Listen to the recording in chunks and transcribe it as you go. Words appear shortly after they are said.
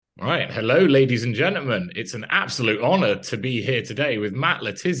All right. Hello, ladies and gentlemen. It's an absolute honor to be here today with Matt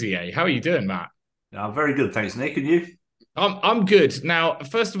Le Tissier. How are you doing, Matt? Very good, thanks, Nick. And you? I'm good. Now,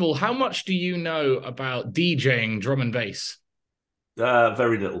 first of all, how much do you know about DJing drum and bass?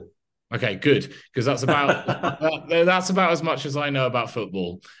 Very little. Okay, good, because that's about as much as I know about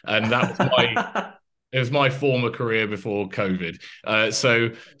football, and that was my it was my former career before COVID. So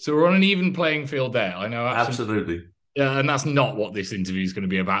we're on an even playing field there. I know absolutely, Absolutely. and that's not what this interview is going to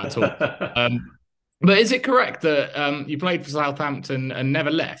be about at all. Um, but is it correct that you played for Southampton and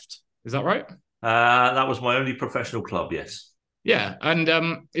never left? Is that right? That was my only professional club, yes. Yeah, and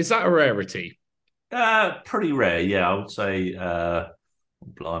is that a rarity? Pretty rare, yeah. I would say,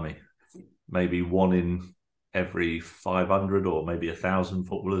 blimey, maybe one in every 500 or maybe 1,000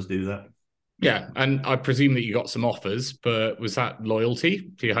 footballers do that. Yeah, and I presume that you got some offers, but was that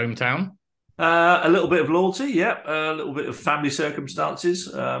loyalty to your hometown? A little bit of loyalty, yeah. A little bit of family circumstances.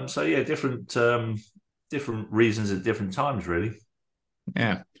 So yeah, different reasons at different times, really.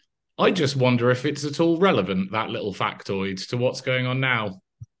 Yeah. I just wonder if it's at all relevant, that little factoid, to what's going on now.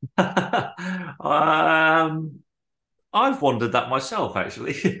 um, I've wondered that myself,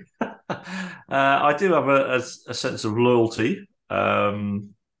 actually. I do have a sense of loyalty.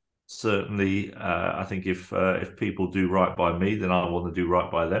 Certainly, I think if people do right by me, then I want to do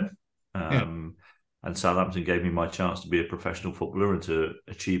right by them. Yeah. And Southampton gave me my chance to be a professional footballer and to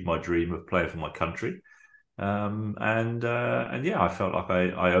achieve my dream of playing for my country. And yeah, I felt like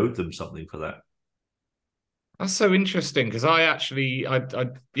I owed them something for that. That's so interesting because I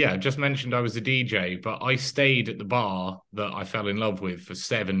just mentioned I was a DJ, but I stayed at the bar that I fell in love with for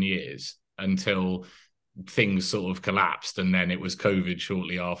 7 years until things sort of collapsed, and then it was COVID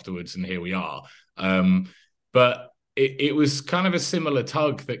shortly afterwards, and here we are. But it was kind of a similar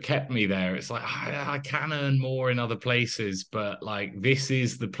tug that kept me there. It's like I can earn more in other places, but like this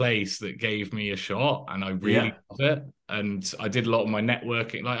is the place that gave me a shot, and I Yeah, really love it. And I did a lot of my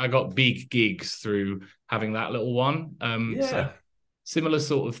networking. Like I got big gigs through having that little one. So yeah, similar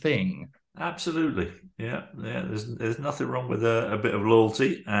sort of thing. absolutely. Yeah, yeah. There's nothing wrong with a bit of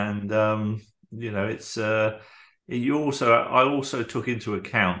loyalty, and it's you also I also took into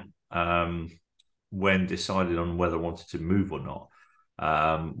account when deciding on whether I wanted to move or not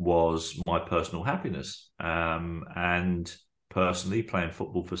was my personal happiness. And personally, playing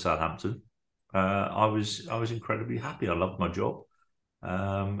football for Southampton, I was incredibly happy. I loved my job,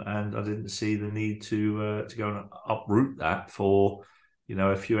 and I didn't see the need to go and uproot that for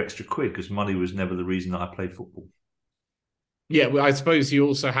a few extra quid because money was never the reason that I played football. Yeah, well, I suppose you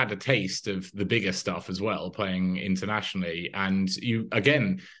also had a taste of the bigger stuff as well, playing internationally. And you,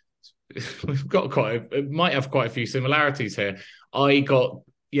 again, we've got might have quite a few similarities here. I got,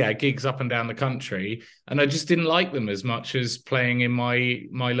 yeah, gigs up and down the country, and I just didn't like them as much as playing in my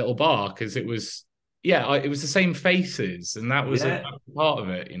little bar because it was, yeah, it was the same faces, and that was a Yeah, part of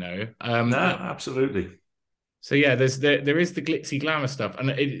it, you know. no, absolutely. So yeah, there is the glitzy glamour stuff, and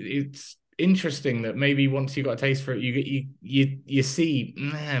it's interesting that maybe once you got a taste for it, you see,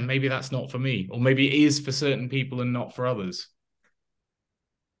 nah, maybe that's not for me, or maybe it is for certain people and not for others.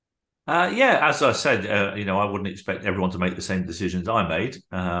 Yeah, as I said, I wouldn't expect everyone to make the same decisions I made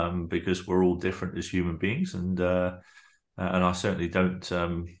because we're all different as human beings, and I certainly don't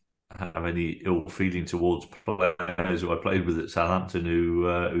have any ill feeling towards players who I played with at Southampton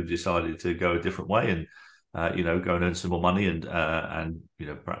who decided to go a different way and go and earn some more money and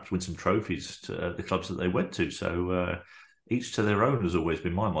perhaps win some trophies to the clubs that they went to. So each to their own has always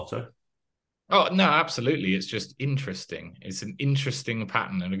been my motto. Oh no, absolutely. It's just interesting. It's an interesting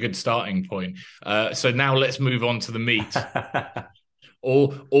pattern and a good starting point. So now let's move on to the meat.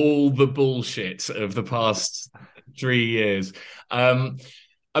 All the bullshit of the past 3 years. Um,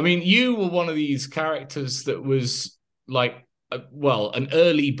 I mean, you were one of these characters that was like, well, an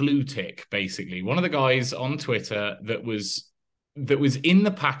early blue tick, basically. One of the guys on Twitter that was in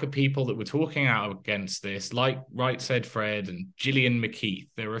the pack of people that were talking out against this, like Right Said Fred and Gillian McKeith.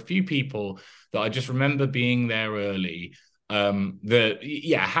 There were a few people that I just remember being there early that,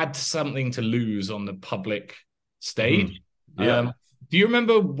 yeah, had something to lose on the public Mm. stage. Yeah. Do you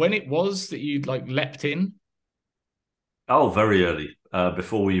remember when it was that you like leapt in? Oh, very early.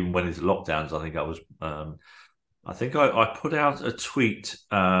 Before we even went into lockdowns, I think I was. I think I put out a tweet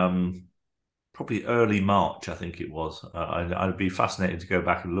probably early March. I think it was. I'd be fascinated to go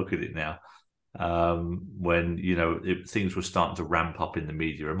back and look at it now. When things were starting to ramp up in the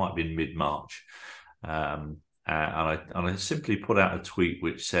media, it might have been mid March. And I simply put out a tweet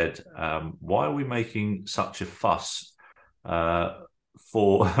which said, "Why are we making such a fuss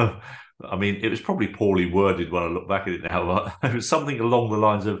for I mean, it was probably poorly worded when I look back at it now, but it was something along the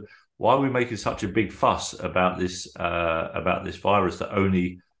lines of, "Why are we making such a big fuss about this virus that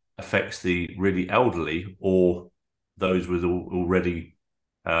only affects the really elderly or those with already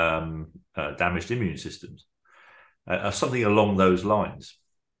damaged immune systems?" Something along those lines.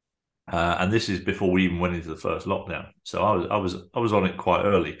 And this is before we even went into the first lockdown. So I was on it quite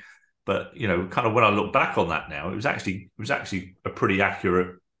early. But kind of when I look back on that now, it was actually a pretty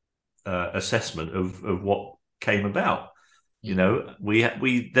accurate assessment of what came about.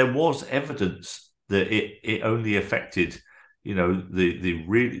 We there was evidence that it only affected, the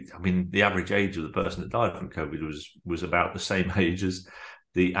really. I mean, the average age of the person that died from COVID was about the same age as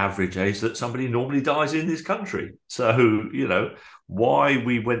the average age that somebody normally dies in this country. So why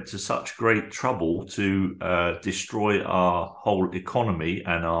we went to such great trouble to destroy our whole economy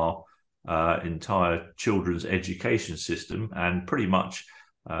and our entire children's education system, and pretty much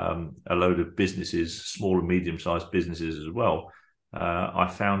a load of businesses, small and medium-sized businesses as well. I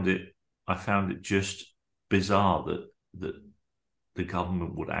found it just bizarre that the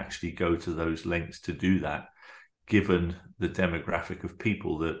government would actually go to those lengths to do that, given the demographic of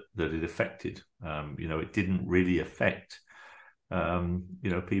people that it affected. It didn't really affect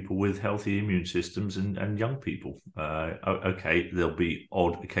people with healthy immune systems and young people. Okay, there'll be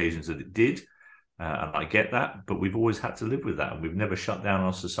odd occasions that it did. And I get that, but we've always had to live with that, and we've never shut down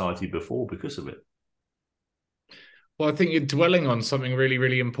our society before because of it. Well, I think you're dwelling on something really,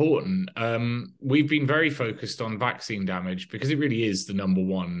 really important. We've been very focused on vaccine damage because it really is the number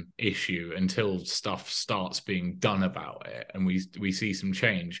one issue until stuff starts being done about it and we see some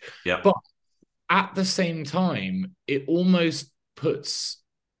change. Yeah. But at the same time, it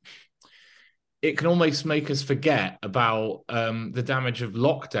can almost make us forget about the damage of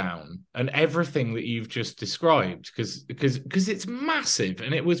lockdown and everything that you've just described, because it's massive,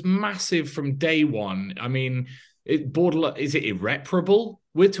 and it was massive from day one. I mean, is it irreparable?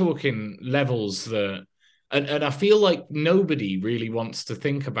 We're talking levels that, and I feel like nobody really wants to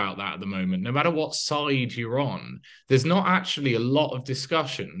think about that at the moment. No matter what side you're on, there's not actually a lot of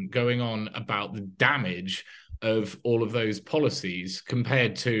discussion going on about the damage of all of those policies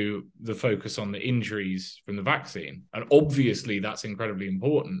compared to the focus on the injuries from the vaccine. And obviously that's incredibly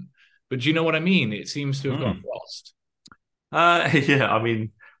important. But do you know what I mean? It seems to have got lost. Yeah, I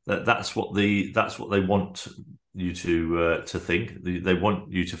mean that's what they want you to think. They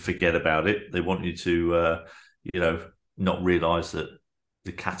want you to forget about it. They want you to not realise that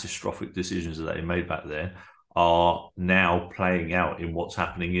the catastrophic decisions that they made back there are now playing out in what's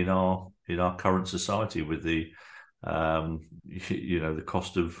happening in our current society with the the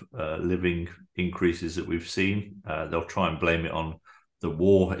cost of living increases that we've seen. They'll try and blame it on the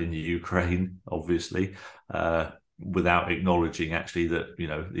war in the Ukraine, obviously, without acknowledging actually that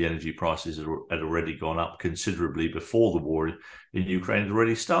the energy prices had already gone up considerably before the war in Ukraine had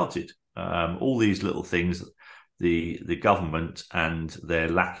already started. All these little things, the government and their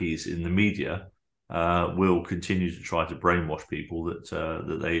lackeys in the media will continue to try to brainwash people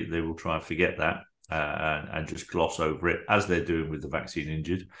that they will try and forget that and just gloss over it, as they're doing with the vaccine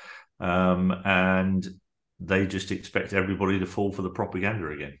injured, and they just expect everybody to fall for the propaganda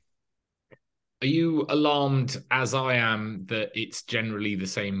again. Are you alarmed, as I am, that it's generally the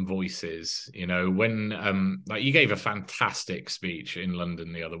same voices? When like you gave a fantastic speech in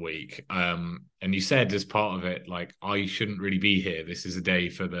London the other week, and you said as part of it, like, I shouldn't really be here. This is a day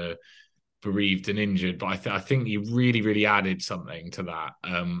for the bereaved and injured. But I think you really, really added something to that.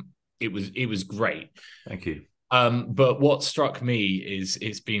 It was great. Thank you. But what struck me is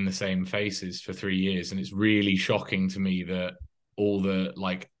it's been the same faces for 3 years, and it's really shocking to me that all the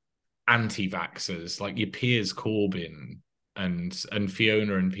anti-vaxxers, like your Piers Corbyn and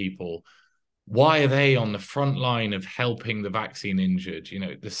Fiona and people, why are they on the front line of helping the vaccine injured?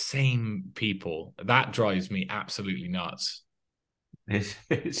 The same people. That drives me absolutely nuts.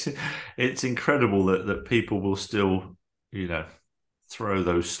 It's incredible that people will still throw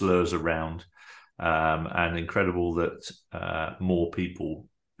those slurs around, and incredible that more people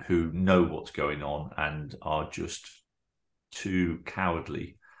who know what's going on and are just too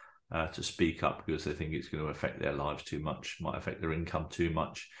cowardly to speak up because they think it's going to affect their lives too much, might affect their income too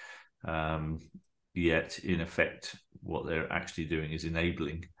much. Yet, in effect, what they're actually doing is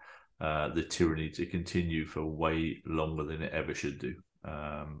enabling the tyranny to continue for way longer than it ever should do.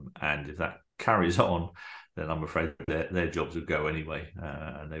 And if that carries on, then I'm afraid their jobs will go anyway,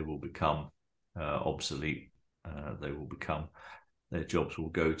 and they will become obsolete. Their jobs will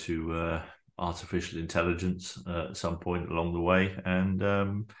go to artificial intelligence at some point along the way,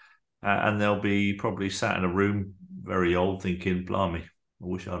 and they'll be probably sat in a room very old thinking, blimey, I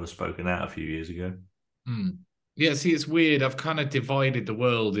wish I'd have spoken out a few years ago. Hmm. Yeah, see, it's weird. I've kind of divided the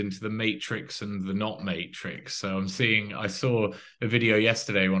world into the Matrix and the not Matrix. So I saw a video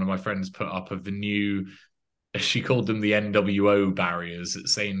yesterday, one of my friends put up of the new, she called them the NWO barriers at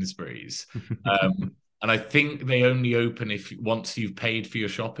Sainsbury's. And I think they only open if once you've paid for your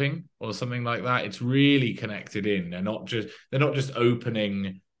shopping or something like that. It's really connected in. They're not just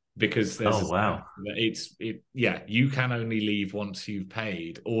opening because there's Oh wow. yeah, you can only leave once you've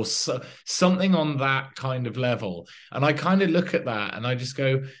paid or something on that kind of level. And I kind of look at that and I just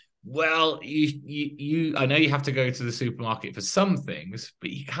go, well, you I know you have to go to the supermarket for some things,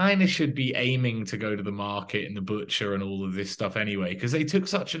 but you kind of should be aiming to go to the market and the butcher and all of this stuff anyway, because they took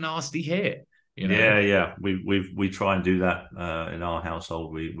such a nasty hit, you know. Yeah. We try and do that in our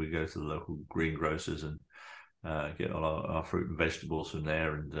household. We go to the local greengrocers and get all our fruit and vegetables from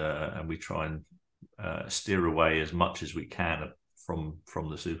there, and we try and steer away as much as we can from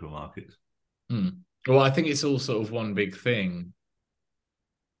the supermarkets. Well, I think it's all sort of one big thing,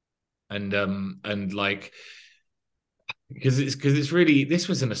 and like because it's really, this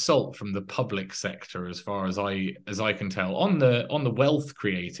was an assault from the public sector as far as I can tell on the wealth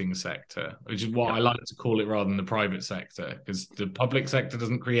creating sector, which is what I Yeah. like to call it rather than the private sector, because the public sector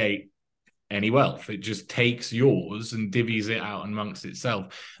doesn't create any wealth. It just takes yours and divvies it out amongst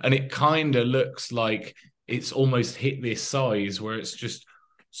itself. And it kind of looks like it's almost hit this size where it's just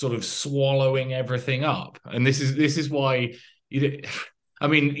sort of swallowing everything up. And this is why I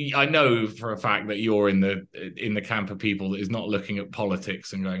mean, I know for a fact that you're in the camp of people that is not looking at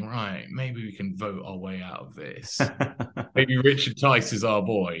politics and going, right, maybe we can vote our way out of this. Maybe Richard Tice is our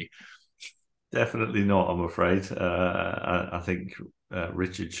boy. Definitely not, I'm afraid. I think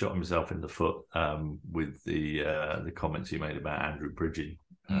Richard shot himself in the foot with the comments he made about Andrew Bridgen,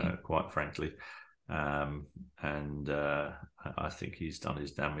 quite frankly. And I think he's done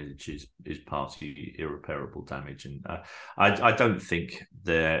his damage, his party irreparable damage. And I don't think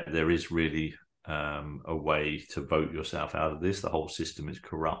there is really a way to vote yourself out of this. The whole system is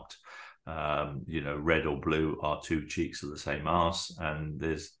corrupt. Red or blue are two cheeks of the same arse, and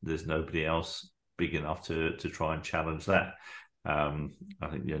there's nobody else big enough to try and challenge that. I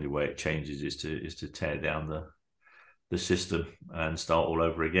think the only way it changes is to tear down the system and start all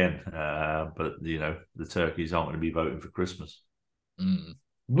over again. But the turkeys aren't going to be voting for Christmas.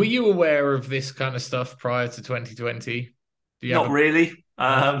 Were you aware of this kind of stuff prior to 2020? Not really.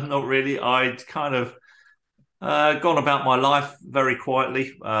 Not really. I'd kind of gone about my life very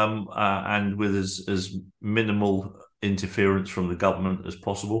quietly, and with as minimal interference from the government as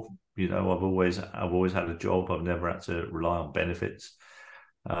possible. I've always had a job. I've never had to rely on benefits.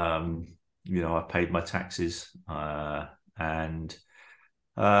 I paid my taxes, and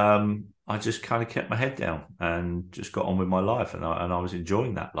I just kind of kept my head down and just got on with my life, and I was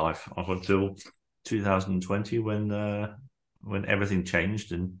enjoying that life up until 2020 when everything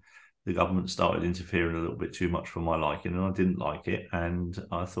changed and the government started interfering a little bit too much for my liking, and I didn't like it. And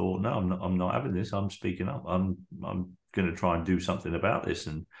I thought, no, I'm not having this. I'm speaking up. I'm going to try and do something about this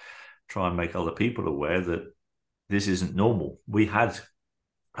and try and make other people aware that this isn't normal. We had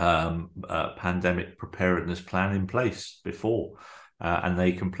a pandemic preparedness plan in place before, and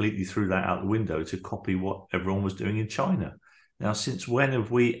they completely threw that out the window to copy what everyone was doing in China. Now, since when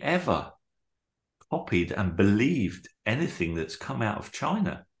have we ever copied and believed anything that's come out of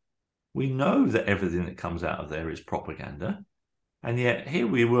China? We know that everything that comes out of there is propaganda. And yet here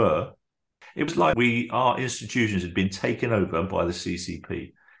we were. It was like our institutions had been taken over by the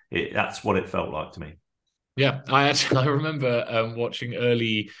CCP. That's what it felt like to me. Yeah, I remember watching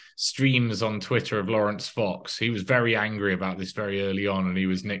early streams on Twitter of Lawrence Fox. He was very angry about this very early on, and he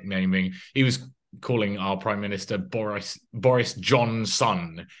was calling our Prime Minister Boris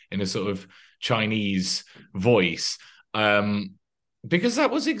Johnson in a sort of Chinese voice. Because that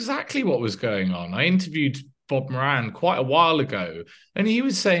was exactly what was going on. I interviewed Bob Moran quite a while ago, and he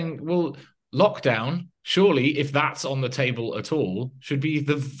was saying, well, lockdown, surely, if that's on the table at all, should be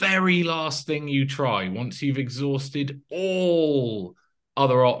the very last thing you try once you've exhausted all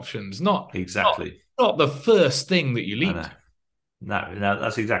other options. Not the first thing that you leap to. No,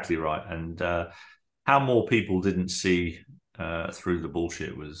 that's exactly right. And how more people didn't see through the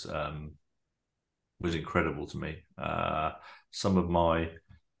bullshit was incredible to me. Some of my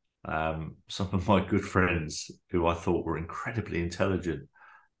good friends who I thought were incredibly intelligent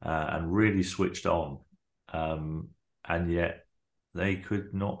and really switched on, and yet they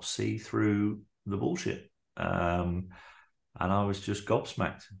could not see through the bullshit. And I was just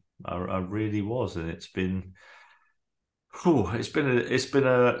gobsmacked. I really was, and it's been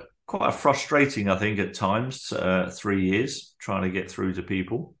a quite frustrating, I think, at times. 3 years trying to get through to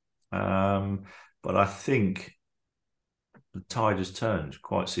people, but I think the tide has turned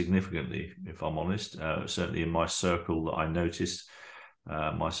quite significantly, if I'm honest. Certainly in my circle that I noticed,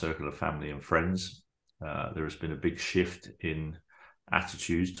 my circle of family and friends, there has been a big shift in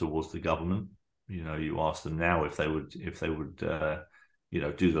attitudes towards the government. You ask them now if they would do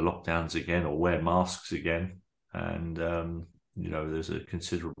the lockdowns again or wear masks again, and there's a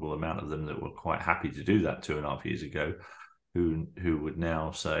considerable amount of them that were quite happy to do that 2.5 years ago, who would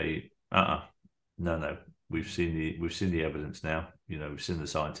now say, no, we've seen the evidence now. We've seen the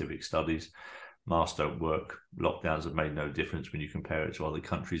scientific studies. Masks don't work. Lockdowns have made no difference when you compare it to other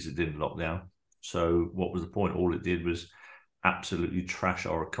countries that didn't lock down. So what was the point? All it did was absolutely trash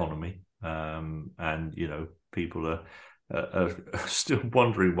our economy. And people are still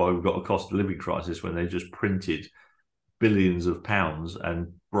wondering why we've got a cost of living crisis when they just printed billions of pounds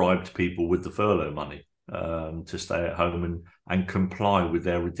and bribed people with the furlough money to stay at home and comply with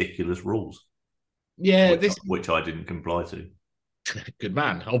their ridiculous rules. Yeah, which I didn't comply to. Good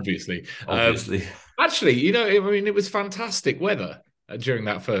man, obviously. Obviously. Actually, it was fantastic weather during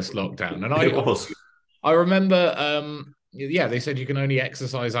that first lockdown, and it was. I remember, they said you can only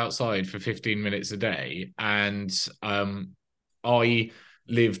exercise outside for 15 minutes a day, and I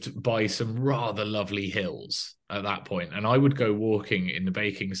lived by some rather lovely hills at that point, and I would go walking in the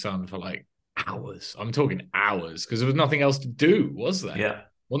baking sun for like hours. I'm talking hours because there was nothing else to do, was there? Yeah.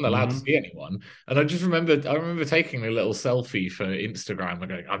 Wasn't allowed to see anyone. And I remember taking a little selfie for Instagram and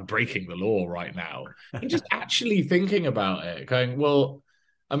going, I'm breaking the law right now. And just actually thinking about it, going, well,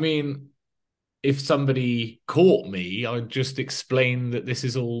 I mean, if somebody caught me, I'd just explain that this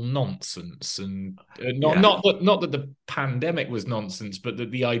is all nonsense, and not that the pandemic was nonsense, but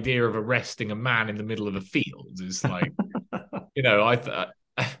that the idea of arresting a man in the middle of a field is like,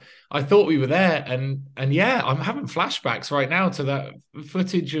 I thought we were there, and yeah, I'm having flashbacks right now to that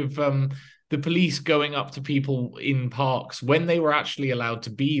footage of the police going up to people in parks when they were actually allowed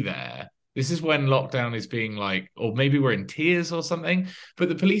to be there. This is when lockdown is being like, or maybe we're in tears or something, but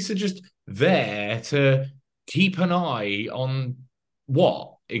the police are just there to keep an eye on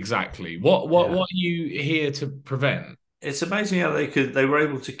what exactly? What are you here to prevent? It's amazing how they were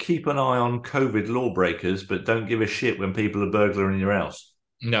able to keep an eye on COVID lawbreakers, but don't give a shit when people are burglaring your house.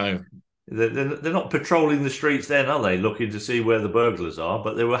 No. They're not patrolling the streets then, are they? Looking to see where the burglars are,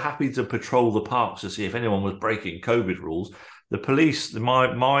 but they were happy to patrol the parks to see if anyone was breaking COVID rules. The police,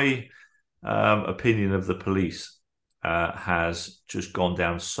 my opinion of the police has just gone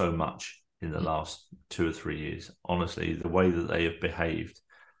down so much in the last 2 or 3 years. Honestly, the way that they have behaved,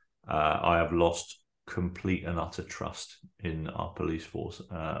 I have lost complete and utter trust in our police force.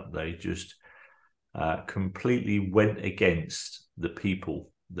 They just completely went against the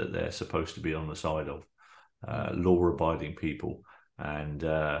people that they're supposed to be on the side of, law-abiding people, and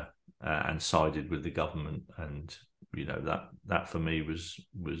sided with the government. And that for me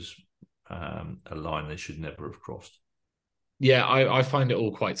was a line they should never have crossed. Yeah, I find it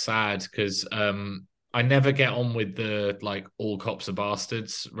all quite sad because I never get on with the like all cops are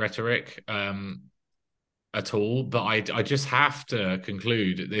bastards rhetoric at all. But I just have to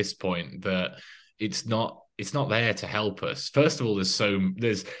conclude at this point that it's not there to help us. First of all,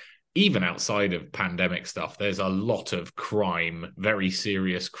 there's even outside of pandemic stuff, there's a lot of crime, very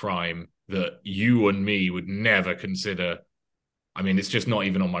serious crime that you and me would never consider. I mean, it's just not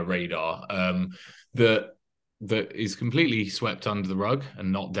even on my radar. That is completely swept under the rug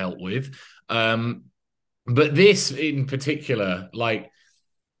and not dealt with. But this in particular, like,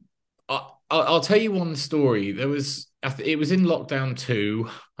 I'll tell you one story. It was in lockdown 2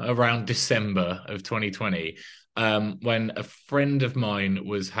 around December of 2020, when a friend of mine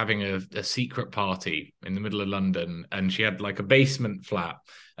was having a secret party in the middle of London, and she had like a basement flat,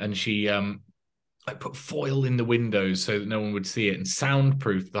 and she I put foil in the windows so that no one would see it and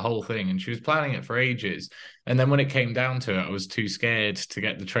soundproof the whole thing. And she was planning it for ages. And then when it came down to it, I was too scared to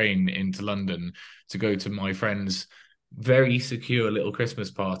get the train into London to go to my friend's very secure little Christmas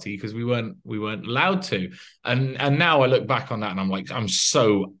party because we weren't allowed to. And now I look back on that and I'm like, I'm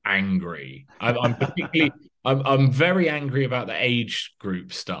so angry. I'm very angry about the age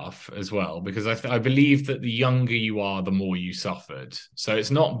group stuff as well, because I believe that the younger you are, the more you suffered. So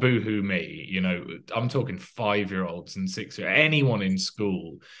it's not boohoo me, I'm talking 5-year-olds and 6-year-olds, anyone in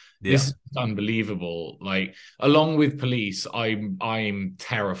school. Yeah. This is unbelievable. Like, along with police, I'm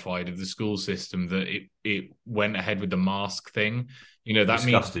terrified of the school system that it went ahead with the mask thing. That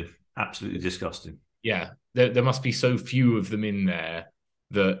disgusting. means Absolutely disgusting. Yeah, there must be so few of them in there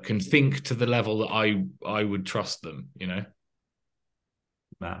that can think to the level that I would trust them.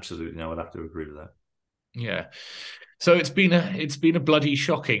 Absolutely, no, I'd have to agree with that. Yeah. So it's been a bloody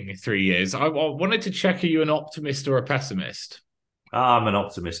shocking 3 years. I wanted to check, are you an optimist or a pessimist? I'm an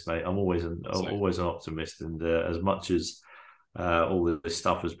optimist, mate. I'm So, always an optimist, and as much as all this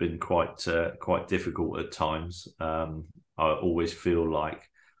stuff has been quite difficult at times, I always feel like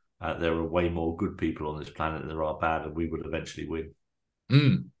there are way more good people on this planet than there are bad, and we will eventually win.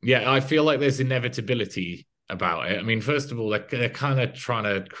 yeah, I feel like there's inevitability about it. I mean, first of all, they're kind of trying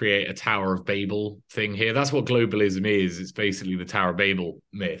to create a Tower of Babel thing here. That's what globalism is. It's basically the Tower of Babel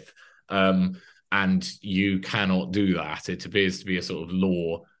myth. Um, and you cannot do that. It appears to be a sort of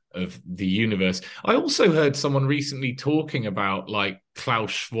law of the universe. I also heard someone recently talking about like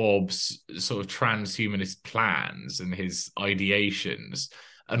Klaus Schwab's sort of transhumanist plans and his ideations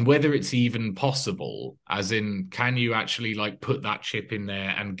and whether it's even possible, as in, can you actually like put that chip in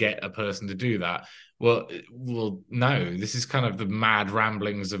there and get a person to do that? Well, no. This is kind of the mad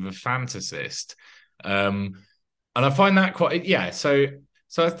ramblings of a fantasist, and I find that quite yeah. So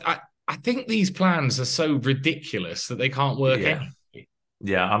I think these plans are so ridiculous that they can't work Yeah, anyway.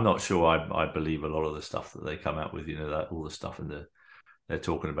 yeah. I'm not sure. I believe a lot of the stuff that they come out with. That all the stuff they're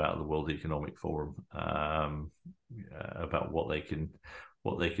talking about at the World Economic Forum, about what they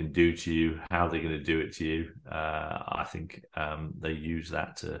can do to you, how they're going to do it to you. I think they use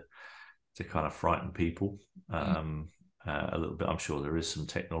that to kind of frighten people a little bit. I'm sure there is some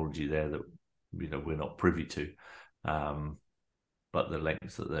technology there that we're not privy to, but the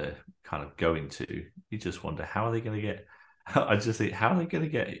lengths that they're kind of going to, you just wonder how are they going to get. I just think how are they going to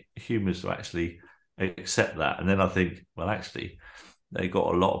get humans to actually accept that? And then I think, well, actually, they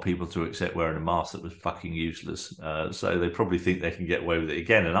got a lot of people to accept wearing a mask that was fucking useless. So they probably think they can get away with it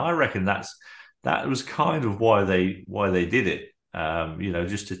again. And I reckon that was kind of why they did it.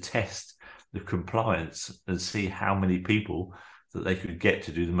 Just to test the compliance and see how many people that they could get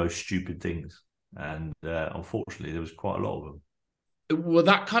to do the most stupid things. And unfortunately, there was quite a lot of them. Well,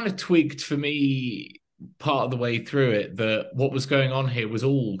 that kind of twigged for me part of the way through it that what was going on here was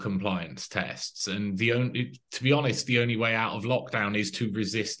all compliance tests, and to be honest, the only way out of lockdown is to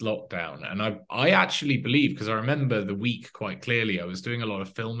resist lockdown. And I actually believe, because I remember the week quite clearly, I was doing a lot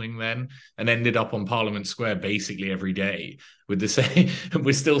of filming then and ended up on Parliament Square basically every day with the same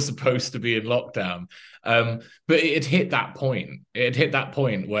we're still supposed to be in lockdown. But it had hit that point. It had hit that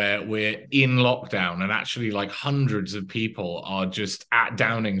point where we're in lockdown and actually like hundreds of people are just at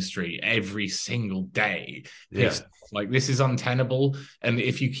Downing Street every single day. Yeah. Like this is untenable. And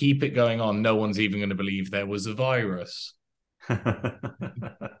if you keep it going on, no one's even going to believe there was a virus.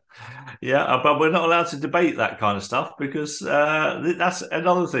 Yeah, but we're not allowed to debate that kind of stuff because that's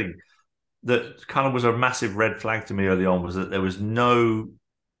another thing that kind of was a massive red flag to me early on, was that there was no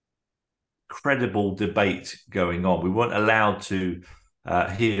credible debate going on. We weren't allowed to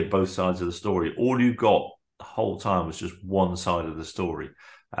hear both sides of the story. All you got the whole time was just one side of the story.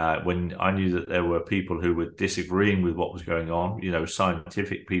 When I knew that there were people who were disagreeing with what was going on,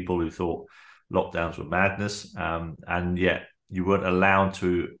 scientific people who thought lockdowns were madness, and yet you weren't allowed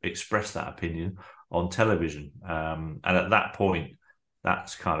to express that opinion on television. And at that point,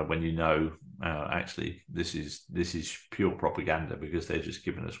 that's kind of when actually this is pure propaganda, because they're just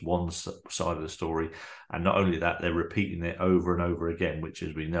giving us one side of the story, and not only that, they're repeating it over and over again, which,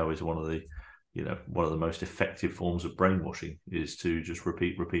 as we know, is one of the most effective forms of brainwashing, is to just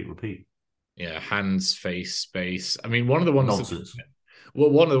repeat. Yeah, hands, face, space. I mean, one of the ones Nonsense.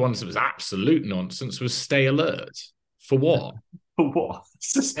 one of the ones that was absolute nonsense was stay alert. For what? For what?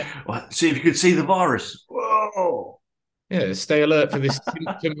 See if you could see the virus. Whoa. Yeah, stay alert for this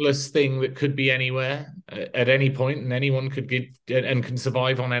symptomless thing that could be anywhere at any point, and anyone could get and can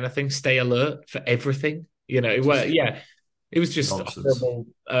survive on anything. Stay alert for everything. Yeah, it was just Nonsense. horrible.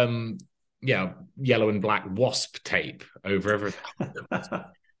 Yellow and black wasp tape over everything. I'm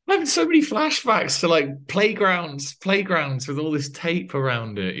having so many flashbacks to like playgrounds with all this tape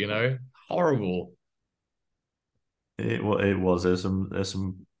around it. Horrible. It was. There's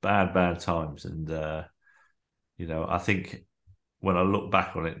some bad times, and I think when I look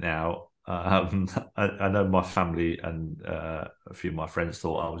back on it now, I know my family and a few of my friends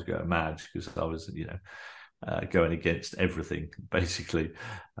thought I was going mad because I was, going against everything basically.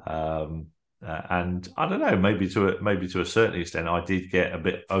 And I don't know, maybe to a certain extent, I did get a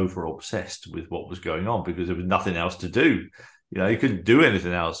bit over obsessed with what was going on because there was nothing else to do. You couldn't do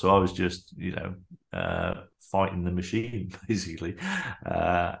anything else, so I was just, fighting the machine basically.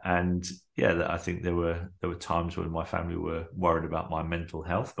 And yeah, I think there were times when my family were worried about my mental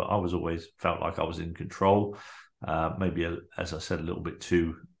health, but I was always felt like I was in control. Maybe, as I said, a little bit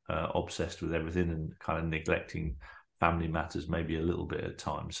too obsessed with everything and kind of neglecting family matters maybe a little bit at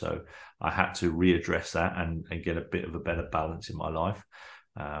times. So I had to readdress that and get a bit of a better balance in my life,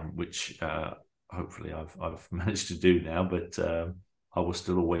 which hopefully I've managed to do now. But I will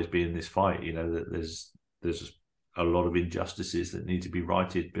still always be in this fight. That there's a lot of injustices that need to be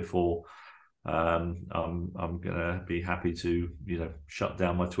righted before I'm gonna be happy to shut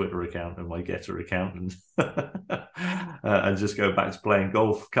down my Twitter account and my Getter account and and just go back to playing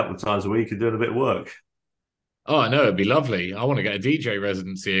golf a couple of times a week and doing a bit of work. Oh, I know, it'd be lovely. I want to get a DJ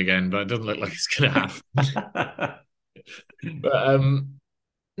residency again, but it doesn't look like it's going to happen. But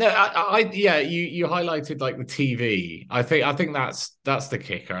no, yeah, you highlighted like the TV. I think that's the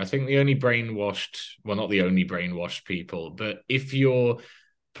kicker. I think the only brainwashed, well, not the only brainwashed people, but if you're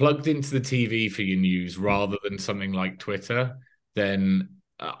plugged into the TV for your news rather than something like Twitter, then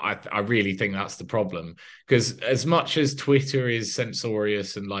I really think that's the problem. Because as much as Twitter is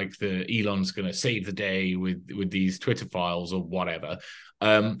censorious and like the Elon's going to save the day with these Twitter files or whatever,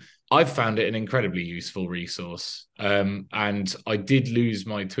 I've found it an incredibly useful resource. And I did lose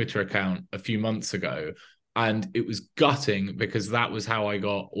my Twitter account a few months ago, and it was gutting because that was how I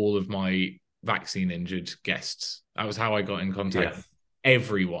got all of my vaccine injured guests. That was how I got in contact with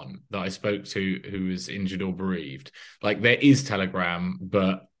everyone that I spoke to who was injured or bereaved. Like, there is Telegram,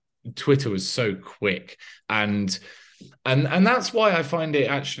 but Twitter was so quick, and that's why I find it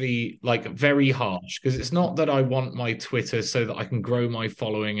actually like very harsh, because it's not that I want my Twitter so that I can grow my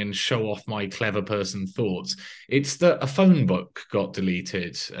following and show off my clever person thoughts. It's that a phone book got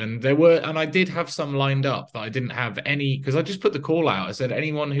deleted, and I did have some lined up that I didn't have any, because I just put the call out. I said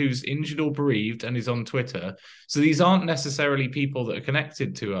anyone who's injured or bereaved and is on Twitter. So these aren't necessarily people that are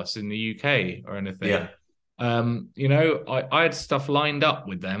connected to us in the UK or anything. Yeah. I had stuff lined up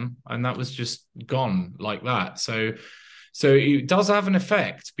with them, and that was just gone like that. So it does have an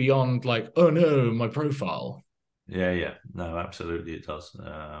effect beyond like, oh no, my profile. Yeah. No, absolutely it does.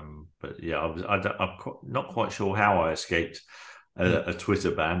 But yeah, I'm not quite sure how I escaped a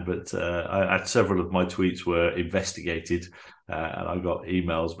Twitter ban, but I had several of my tweets were investigated, and I got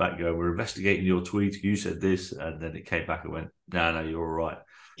emails back going, "We're investigating your tweet. You said this," and then it came back and went, "No, you're all right."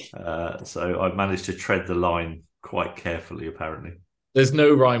 So I managed to tread the line quite carefully, apparently. There's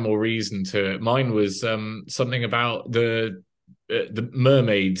no rhyme or reason to it. Mine was something about the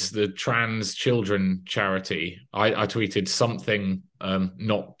mermaids, the trans children charity. I tweeted something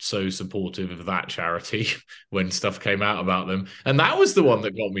not so supportive of that charity when stuff came out about them, and that was the one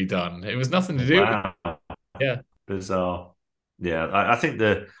that got me done. It was nothing to do Wow. with, yeah. Bizarre. Yeah, I think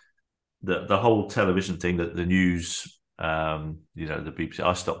the whole television thing, that the news, the BBC.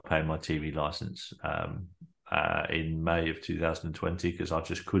 I stopped paying my TV license in May of 2020 because I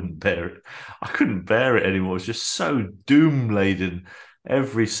just couldn't bear it. I couldn't bear it anymore. It was just so doom laden.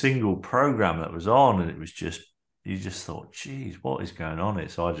 Every single program that was on, and it was just, you just thought, geez, what is going on here?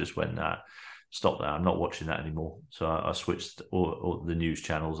 So I just went, nah, stop that. I'm not watching that anymore. So I switched all the news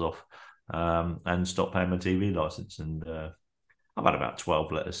channels off and stopped paying my TV license. And I've had about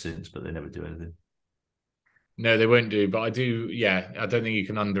 12 letters since, but they never do anything. No, they won't do, but I do. Yeah, I don't think you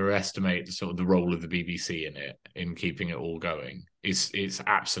can underestimate the sort of the role of the BBC in it, in keeping it all going. It's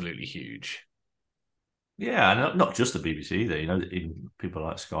absolutely huge. Yeah, and not just the BBC either. Even people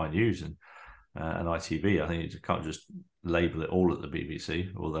like Sky News and ITV. I think you can't just label it all at the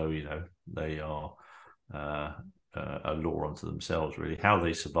BBC, although they are a law unto themselves. Really, how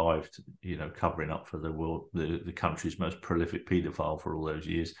they survived, covering up for the country's most prolific paedophile for all those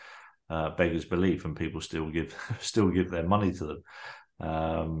years, beggars belief, and people still give their money to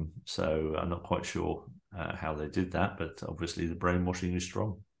them. So I'm not quite sure how they did that, but obviously the brainwashing is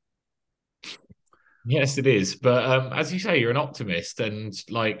strong. Yes, it is. But as you say, you're an optimist, and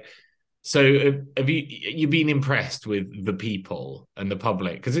like, so have you been impressed with the people and the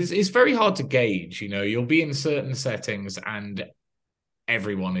public? Because it's very hard to gauge. You'll be in certain settings and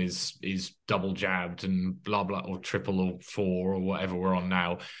everyone is double jabbed and blah blah, or triple or four or whatever we're on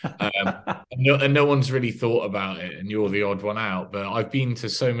now, and no one's really thought about it, and you're the odd one out. But I've been to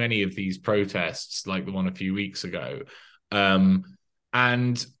so many of these protests, like the one a few weeks ago,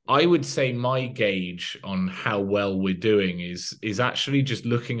 and I would say my gauge on how well we're doing is actually just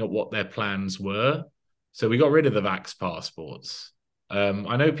looking at what their plans were. So we got rid of the vax passports.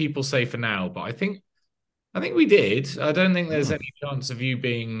 I know people say for now, but I think we did. I don't think there's any chance of you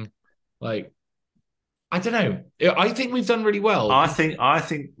being like, I don't know. I think we've done really well. I think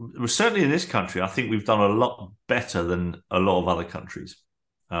well, certainly in this country, I think we've done a lot better than a lot of other countries.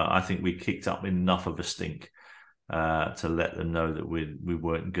 I think we kicked up enough of a stink to let them know that we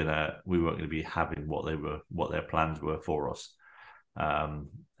weren't gonna be having what their plans were for us.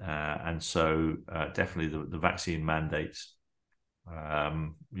 and so definitely the vaccine mandates.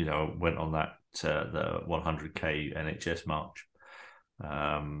 Went on that the 100k NHS march.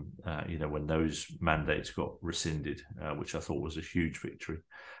 When those mandates got rescinded, which I thought was a huge victory.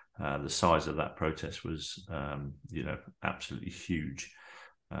 The size of that protest was, absolutely huge.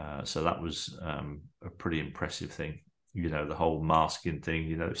 So that was a pretty impressive thing. The whole masking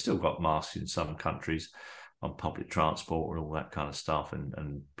thing, still got masks in some countries on public transport and all that kind of stuff.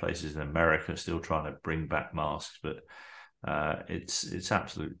 And places in America are still trying to bring back masks, but it's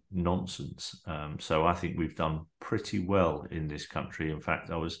absolute nonsense. So I think we've done pretty well in this country. In fact,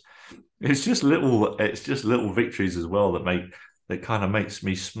 it's just little victories as well that kind of makes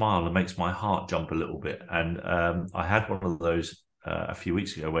me smile and makes my heart jump a little bit. And I had one of those a few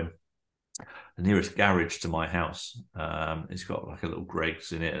weeks ago when the nearest garage to my house, it's got like a little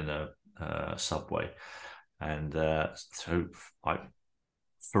Greggs in it and a Subway. And so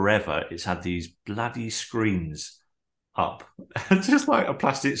forever, it's had these bloody screens up, just like a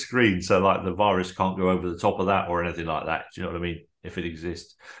plastic screen. So like the virus can't go over the top of that or anything like that. Do you know what I mean? If it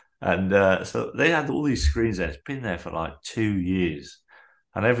exists. And so they had all these screens there. It's been there for like 2 years.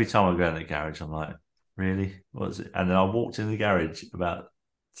 And every time I go in the garage, I'm like, really? What is it? And then I walked in the garage about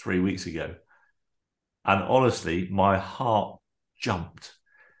 3 weeks ago. And honestly, my heart jumped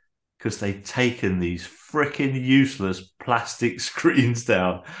because they'd taken these freaking useless plastic screens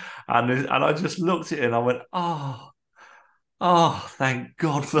down. And I just looked at it and I went, thank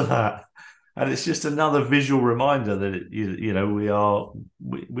God for that. And it's just another visual reminder that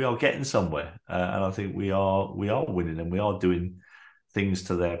we are getting somewhere, and I think we are winning, and we are doing things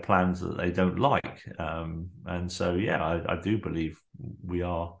to their plans that they don't like. And so, I do believe we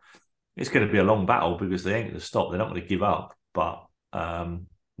are. It's going to be a long battle because they ain't going to stop. They're not going to give up, but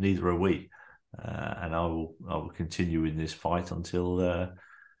neither are we. And I will continue in this fight until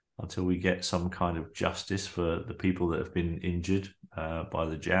we get some kind of justice for the people that have been injured by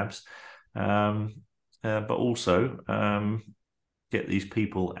the jabs. But also get these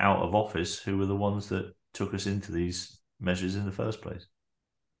people out of office who are the ones that took us into these measures in the first place.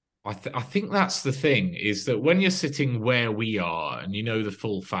 I think that's the thing, is that when you're sitting where we are and you know the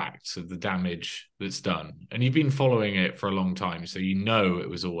full facts of the damage that's done, and you've been following it for a long time, so you know it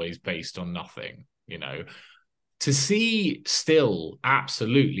was always based on nothing, to see still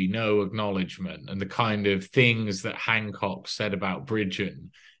absolutely no acknowledgement and the kind of things that Hancock said about Bridgen,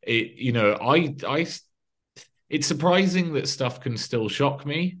 it's surprising that stuff can still shock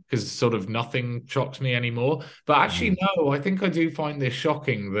me, because sort of nothing shocks me anymore. But actually, no, I think I do find this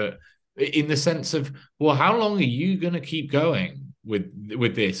shocking, that in the sense of, well, how long are you going to keep going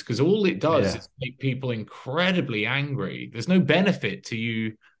with this? Because all it does is make people incredibly angry. There's no benefit to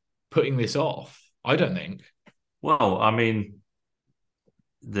you putting this off, I don't think. Well, I mean,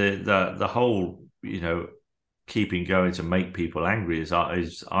 the whole, keeping going to make people angry is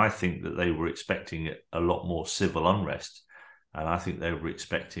I think that they were expecting a lot more civil unrest, and I think they were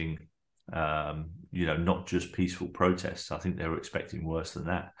expecting not just peaceful protests. I think they were expecting worse than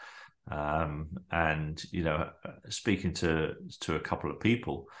that. And speaking to a couple of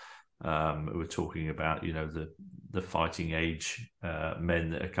people who were talking about the fighting age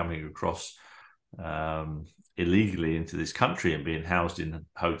men that are coming across illegally into this country and being housed in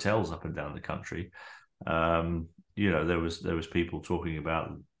hotels up and down the country. There was people talking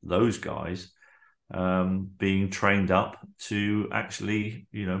about those guys being trained up to actually,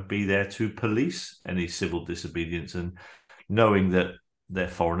 be there to police any civil disobedience, and knowing that they're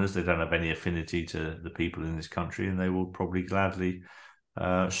foreigners, they don't have any affinity to the people in this country, and they will probably gladly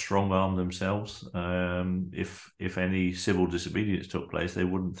strong arm themselves. If any civil disobedience took place, they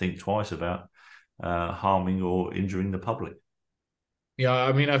wouldn't think twice about harming or injuring the public. Yeah,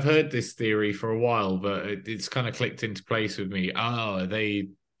 I mean, I've heard this theory for a while, but it's kind of clicked into place with me. Are they,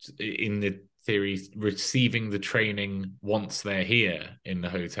 in the theory, receiving the training once they're here in the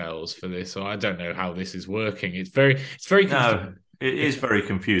hotels for this? So I don't know how this is working. It's very confusing. No, it is very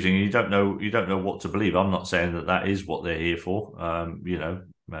confusing. You don't know what to believe. I'm not saying that is what they're here for.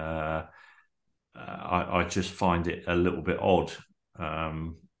 I just find it a little bit odd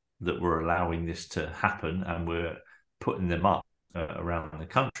that we're allowing this to happen, and we're putting them up around the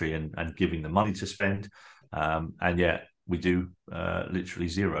country and giving them money to spend, and yet we do literally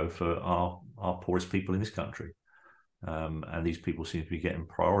zero for our poorest people in this country, and these people seem to be getting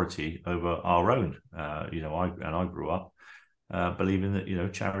priority over our own. I grew up believing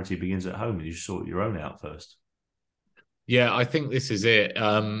that charity begins at home and you sort your own out first. Yeah, I think this is it.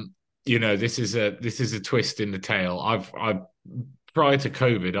 This is a twist in the tale. I've prior to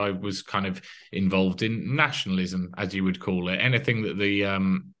COVID, I was kind of involved in nationalism, as you would call it, anything that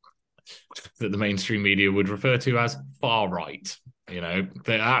the mainstream media would refer to as far right. You know,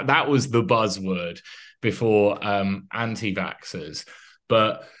 that was the buzzword before anti-vaxxers.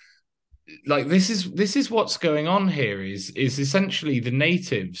 But like this is what's going on here is essentially the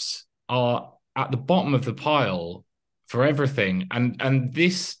natives are at the bottom of the pile for everything. And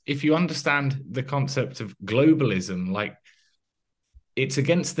this, if you understand the concept of globalism, like it's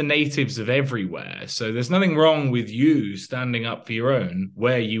against the natives of everywhere. So there's nothing wrong with you standing up for your own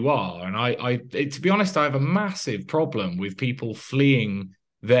where you are. And to be honest, I have a massive problem with people fleeing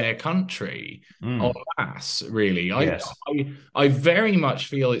their country en masse, really. Yes. I very much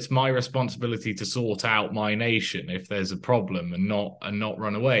feel it's my responsibility to sort out my nation if there's a problem and not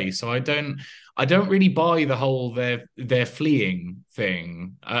run away. So I don't really buy the whole they're fleeing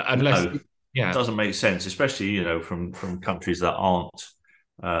thing unless No. yeah. Doesn't make sense, especially from countries that aren't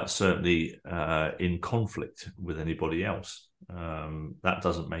certainly in conflict with anybody else. That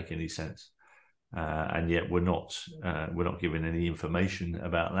doesn't make any sense, and yet we're not given any information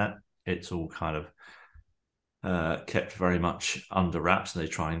about that. It's all kind of kept very much under wraps, and they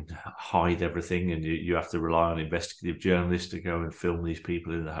try and hide everything. And you have to rely on investigative journalists to go and film these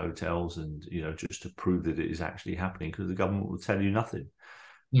people in the hotels, and just to prove that it is actually happening, because the government will tell you nothing.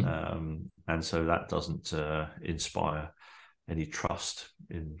 And so that doesn't inspire any trust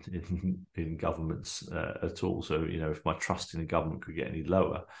in governments at all. So if my trust in the government could get any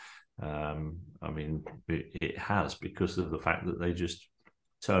lower, I mean it has, because of the fact that they just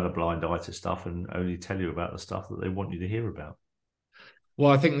turn a blind eye to stuff and only tell you about the stuff that they want you to hear about.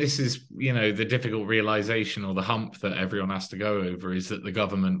 Well, I think this is, the difficult realization, or the hump that everyone has to go over, is that the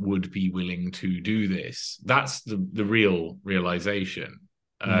government would be willing to do this. That's the real realization.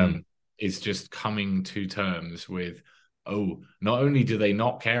 Is just coming to terms with, not only do they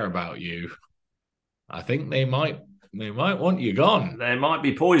not care about you, I think they might want you gone. They might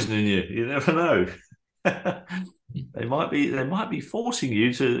be poisoning you. You never know. They might be forcing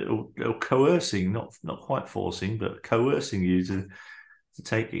you to, or coercing, not quite forcing, but coercing you to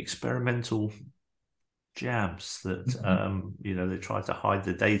take experimental jabs that they tried to hide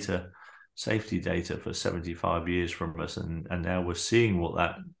the data, safety data, for 75 years from us, and now we're seeing what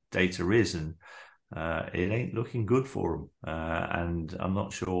that data is, and it ain't looking good for them. And I'm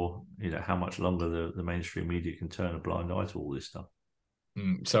not sure how much longer the mainstream media can turn a blind eye to all this stuff.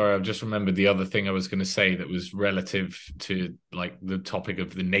 Sorry, I've just remembered the other thing I was going to say that was relative to like the topic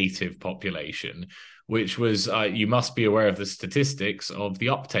of the native population, which was you must be aware of the statistics of the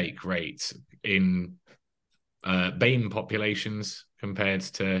uptake rate in BAME populations compared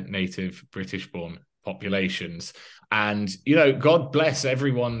to native British-born populations. And God bless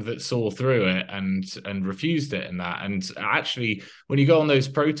everyone that saw through it and refused it, and that. And actually, when you go on those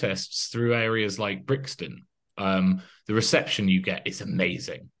protests through areas like Brixton, the reception you get is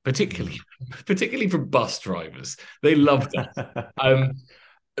amazing, particularly from bus drivers. They loved it.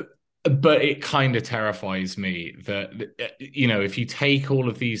 But it kind of terrifies me that, if you take all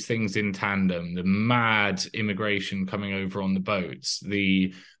of these things in tandem, the mad immigration coming over on the boats,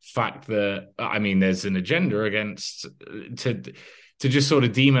 the fact that, there's an agenda against to just sort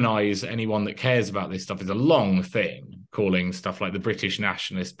of demonize anyone that cares about this stuff, is a long thing, calling stuff like the British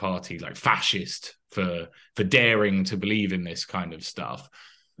Nationalist Party like fascist for daring to believe in this kind of stuff.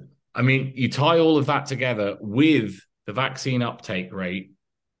 You tie all of that together with the vaccine uptake rate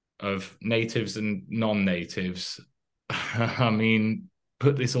of natives and non-natives.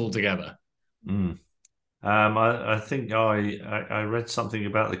 Put this all together. I think I read something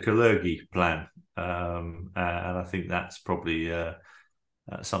about the Kalergi plan, and I think that's probably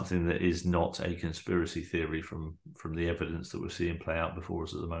something that is not a conspiracy theory from the evidence that we're seeing play out before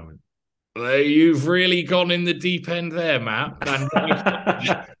us at the moment. You've really gone in the deep end there, Matt. And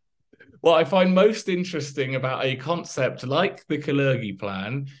what I find most interesting about a concept like the Kalergi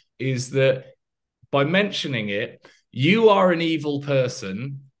plan is that by mentioning it, you are an evil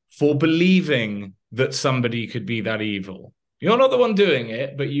person for believing that somebody could be that evil. You're not the one doing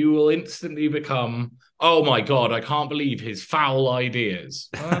it, but you will instantly become, oh my God, I can't believe his foul ideas.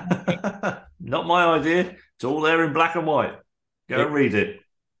 Not my idea. It's all there in black and white. Go and read it.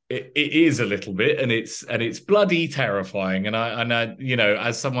 It is a little bit, and it's bloody terrifying. And I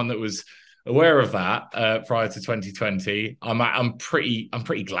as someone that was aware of that prior to 2020, I'm pretty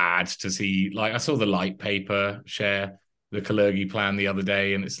glad to see. Like, I saw the Light paper share the Kalergi plan the other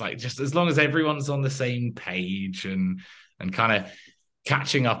day, and it's like, just as long as everyone's on the same page and kind of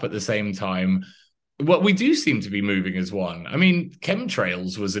catching up at the same time. What we do seem to be moving as one.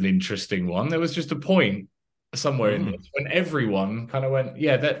 Chemtrails was an interesting one. There was just a point somewhere in this, when everyone kind of went,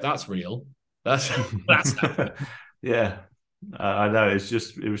 yeah, that's real. That's happening. Yeah, I know.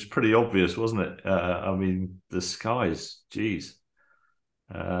 It was pretty obvious, wasn't it? I mean, the skies, geez.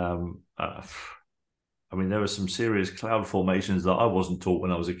 I mean, there were some serious cloud formations that I wasn't taught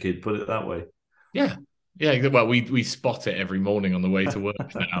when I was a kid, put it that way. Yeah. Yeah, well, we spot it every morning on the way to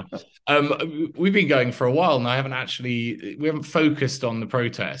work now. We've been going for a while and we haven't focused on the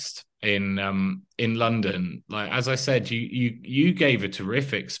protest in London. Like as I said, you gave a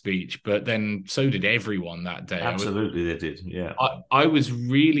terrific speech, but then so did everyone that day. Absolutely, they did. Yeah. I was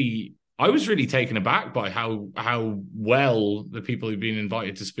really taken aback by how well the people who've been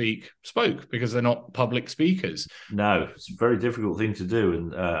invited to speak spoke, because they're not public speakers. No, it's a very difficult thing to do,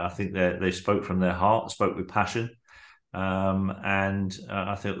 and I think they spoke from their heart, spoke with passion, and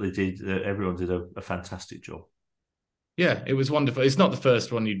I think they did. Everyone did a fantastic job. Yeah, it was wonderful. It's not the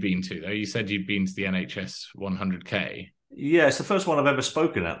first one you'd been to, though. You said you'd been to the NHS 100K. Yeah, it's the first one I've ever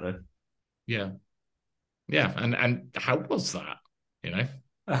spoken at, though. Yeah, yeah, and how was that? You know.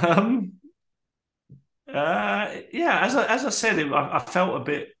 Um, yeah, as I said, I felt a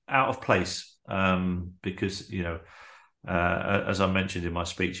bit out of place because as I mentioned in my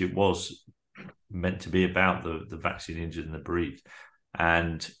speech, it was meant to be about the vaccine injured and the bereaved,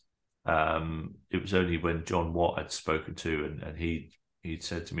 and it was only when John Watt had spoken to and he'd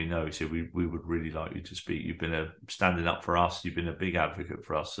said to me, no, he said we would really like you to speak. You've been standing up for us. You've been a big advocate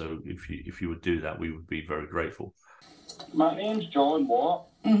for us. So if you would do that, we would be very grateful. My name's John Watt.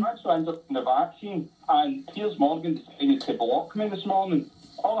 I'm actually interested in the vaccine, and Piers Morgan decided to block me this morning.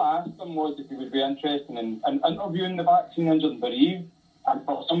 All I asked him was if he would be interested in interviewing the vaccine injured and bereaved, and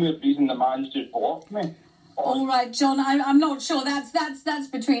for some weird reason the man's just blocked me. All right, John, I'm not sure. That's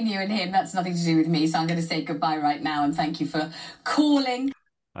between you and him. That's nothing to do with me, so I'm going to say goodbye right now, and thank you for calling.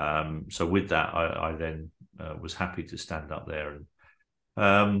 So with that, I then was happy to stand up there,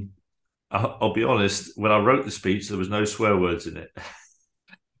 and I'll be honest, when I wrote the speech, there was no swear words in it.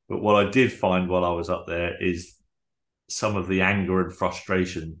 But what I did find while I was up there is some of the anger and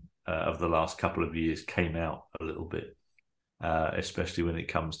frustration of the last couple of years came out a little bit, especially when it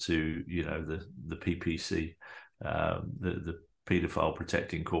comes to, the PPC, the Paedophile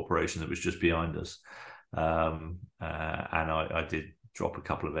Protecting Corporation that was just behind us. And I did drop a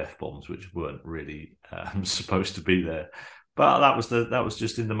couple of F-bombs, which weren't really supposed to be there. But that was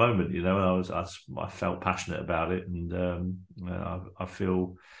just in the moment, and I felt passionate about it, and I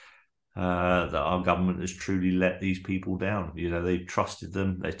feel that our government has truly let these people down. They trusted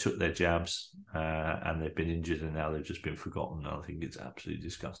them, they took their jabs, and they've been injured, and now they've just been forgotten. I think it's absolutely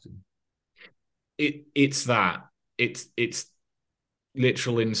disgusting. It's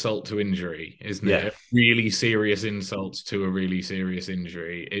literal insult to injury, isn't it? Yeah. A really serious insult to a really serious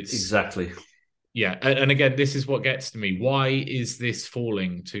injury. It's exactly. Yeah, and again, this is what gets to me. Why is this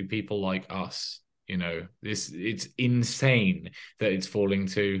falling to people like us? It's insane that it's falling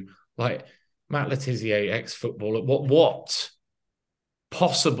to like Matt Le Tissier, ex-footballer. What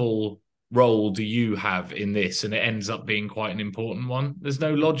possible role do you have in this? And it ends up being quite an important one. There's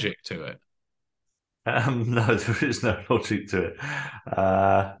no logic to it. No, there is no logic to it.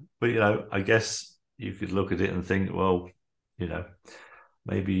 But I guess you could look at it and think, well,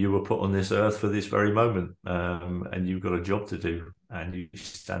 maybe you were put on this earth for this very moment, and you've got a job to do, and you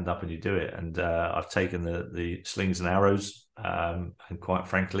stand up and you do it. And I've taken the slings and arrows, and quite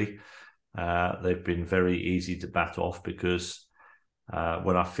frankly, they've been very easy to bat off, because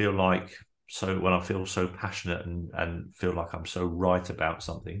when I feel so passionate and feel like I'm so right about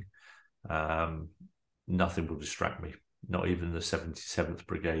something, nothing will distract me. Not even the 77th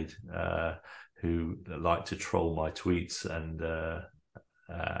Brigade, who like to troll my tweets, and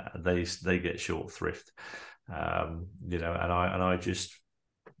they get short thrift, and I just,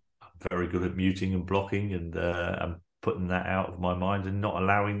 I'm very good at muting and blocking, and I'm putting that out of my mind and not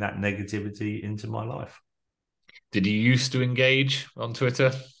allowing that negativity into my life. Did you used to engage on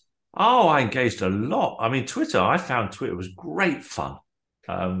Twitter? Oh, I engaged a lot. I mean, I found Twitter was great fun.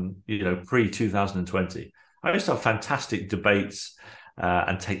 Pre-2020, I used to have fantastic debates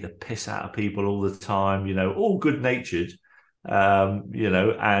and take the piss out of people all the time. All good-natured. And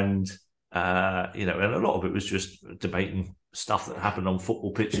a lot of it was just debating stuff that happened on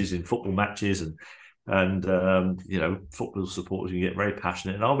football pitches in football matches, and football supporters, you get very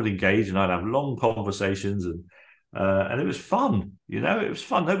passionate, and I would engage, and I'd have long conversations, and it was fun. It was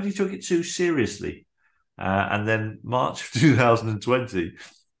fun. Nobody took it too seriously. And then March of 2020,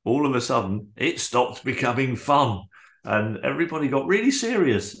 all of a sudden, it stopped becoming fun, and everybody got really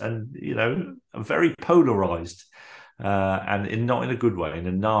serious and very polarized. and not in a good way, in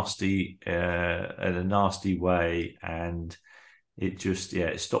a nasty way, and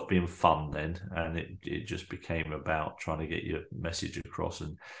it stopped being fun then, and it just became about trying to get your message across,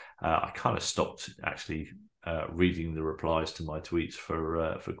 and I kind of stopped actually reading the replies to my tweets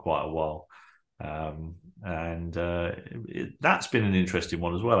for quite a while. That's been an interesting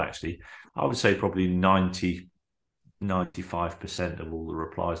one as well, actually. I would say probably 95% of all the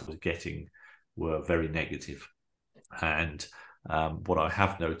replies I was getting were very negative. And what I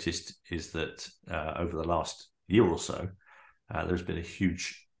have noticed is that over the last year or so, there's been a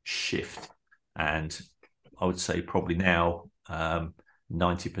huge shift. And I would say probably now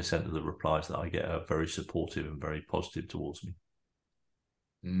 90% of the replies that I get are very supportive and very positive towards me.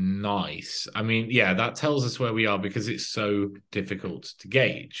 Nice. I mean, yeah, that tells us where we are, because it's so difficult to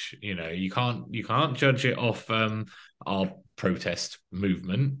gauge. You can't judge it off our protest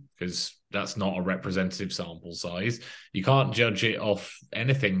movement, because that's not a representative sample size. You can't judge it off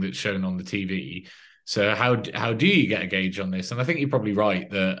anything that's shown on the TV. So how do you get a gauge on this? And I think you're probably right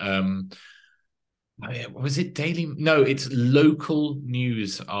that was it daily? No, it's local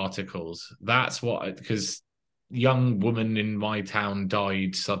news articles. That's what, because young woman in my town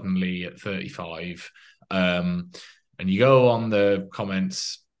died suddenly at 35. And you go on the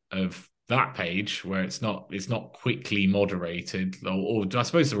comments of that page where it's not quickly moderated, or I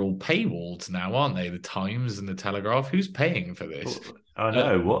suppose they're all paywalled now, aren't they? The Times and the Telegraph. Who's paying for this? I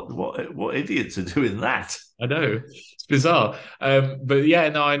know what idiots are doing that. I know, it's bizarre. But yeah,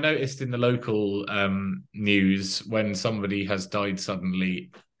 no, I noticed in the local news, when somebody has died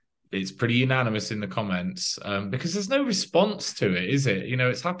suddenly, it's pretty unanimous in the comments, because there's no response to it, is it?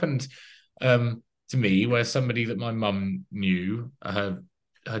 It's happened to me, where somebody that my mum knew, her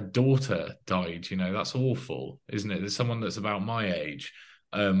daughter died. That's awful, isn't it? There's someone that's about my age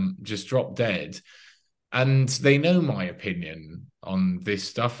just dropped dead, and they know my opinion on this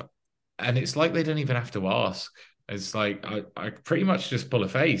stuff, and it's like they don't even have to ask. It's like I pretty much just pull a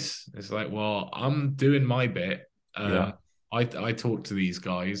face. It's like, well, I'm doing my bit. I talk to these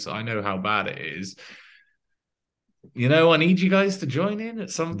guys. I know how bad it is. I need you guys to join in at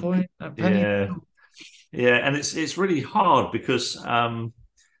some point. Yeah, and it's really hard because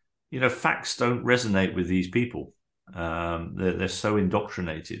facts don't resonate with these people. They're so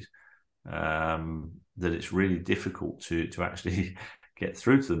indoctrinated that it's really difficult to actually get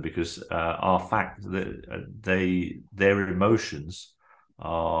through to them, because our fact that their emotions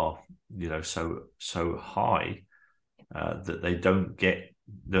are so high that they don't get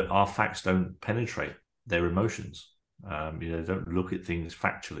that our facts don't penetrate their emotions. They don't look at things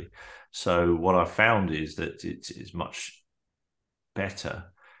factually. So what I found is that it's much better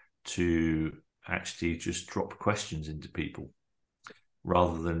to actually just drop questions into people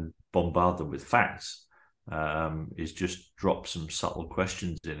rather than bombard them with facts. Is just drop some subtle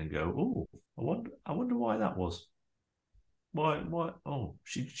questions in and go, oh, I wonder why that was. Why? Oh,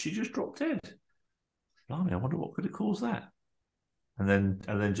 she just dropped dead. Blimey, I wonder what could have caused that. And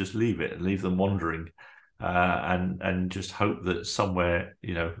then just leave it and leave them wondering, and just hope that somewhere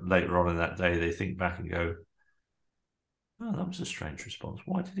later on in that day they think back and go, oh, that was a strange response.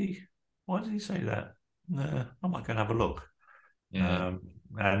 Why did he say that? I might go and have a look. Yeah.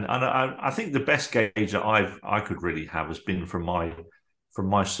 And I think the best gauge that I could really have has been from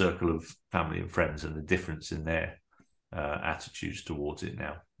my circle of family and friends, and the difference in their attitudes towards it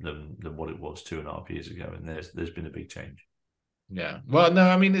now than what it was 2.5 years ago. And there's been a big change. Yeah. Well, no,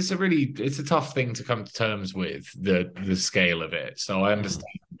 I mean, it's a tough thing to come to terms with, the scale of it. So I understand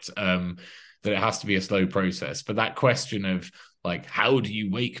that it has to be a slow process, but that question of like, how do you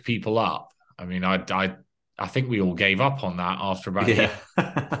wake people up? I mean, I think we all gave up on that after about a year.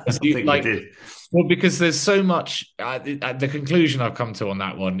 I think we did. Well, because there's so much. The conclusion I've come to on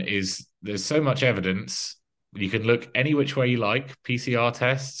that one is there's so much evidence. You can look any which way you like, PCR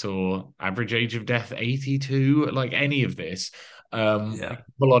tests or average age of death 82, like any of this.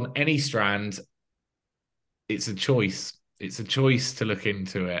 Well, on any strand, it's a choice. It's a choice to look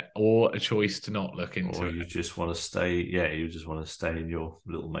into it, or a choice to not look into it. You just want to stay. Yeah, you just want to stay in your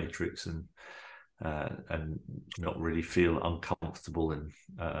little matrix and not really feel uncomfortable in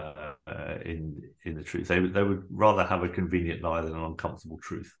the truth. They would rather have a convenient lie than an uncomfortable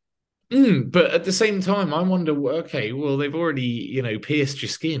truth. But at the same time, I wonder, okay, well, they've already, pierced your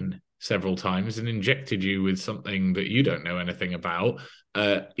skin several times and injected you with something that you don't know anything about.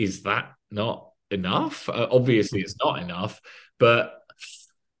 Is that not enough? Obviously, it's not enough. But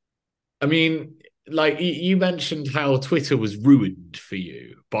I mean, like you mentioned how Twitter was ruined for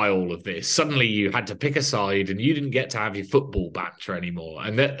you by all of this. Suddenly you had to pick a side and you didn't get to have your football banter anymore.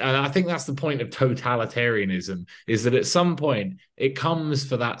 And I think that's the point of totalitarianism, is that at some point it comes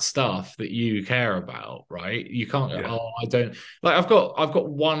for that stuff that you care about, right? You can't, Yeah. oh, I don't like I've got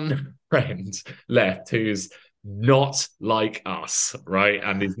one friend left who's not like us, right?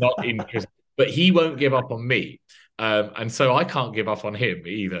 And is not interested, but he won't give up on me. And so I can't give up on him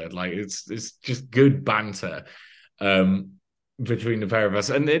either. Like it's just good banter between the pair of us.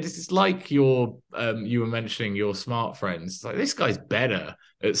 And it's like you were mentioning your smart friends. It's like this guy's better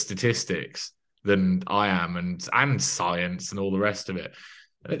at statistics than I am, and science and all the rest of it.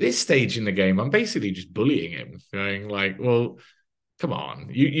 And at this stage in the game, I'm basically just bullying him, going like, "Well, come on,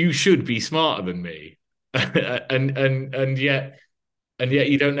 you should be smarter than me," and yet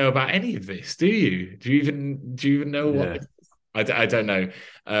you don't know about any of this, do you? Do you even know what Yeah. this is? I don't know.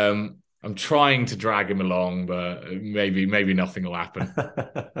 I'm trying to drag him along, but maybe nothing will happen.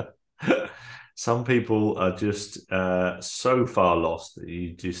 Some people are just so far lost that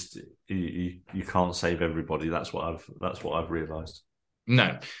you can't save everybody. That's what I've realised.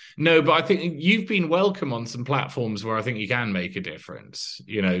 No, but I think you've been welcome on some platforms where I think you can make a difference.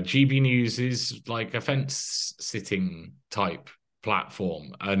 GB News is like a fence sitting type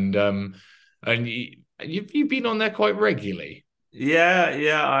platform, and you've been on there quite regularly.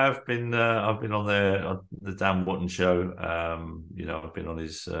 Yeah, I've been on the Dan Watton show. I've been on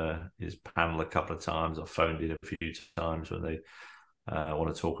his panel a couple of times. I've phoned in a few times when they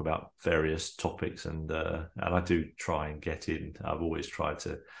want to talk about various topics, and I do try and get in. I've always tried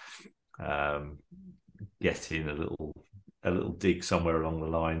to get in a little dig somewhere along the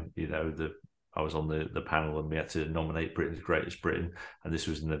line. I was on the panel and we had to nominate Britain's Greatest Britain, and this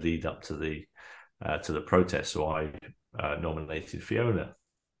was in the lead up to the protest. So I nominated Fiona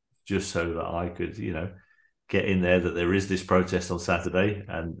just so that I could, get in there that there is this protest on Saturday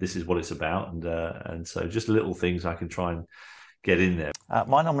and this is what it's about, and so just little things I can try and get in there.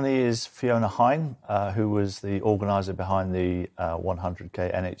 My nominee is Fiona Hine, who was the organiser behind the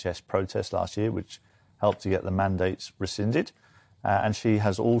 100k NHS protest last year, which helped to get the mandates rescinded. And she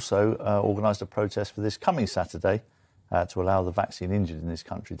has also organised a protest for this coming Saturday to allow the vaccine injured in this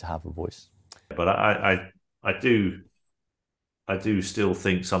country to have a voice. But I do still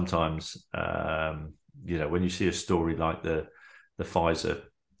think sometimes, when you see a story like the Pfizer,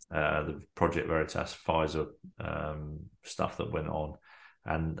 the Project Veritas Pfizer stuff that went on,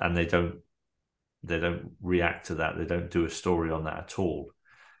 and they don't react to that. They don't do a story on that at all.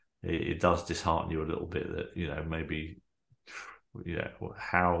 It does dishearten you a little bit that maybe.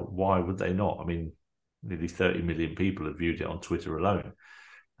 Why would they not? I mean, nearly 30 million people have viewed it on Twitter alone.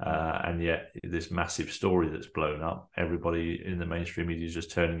 And yet this massive story that's blown up, everybody in the mainstream media is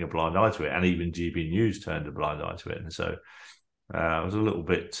just turning a blind eye to it. And even GB News turned a blind eye to it. And so I was a little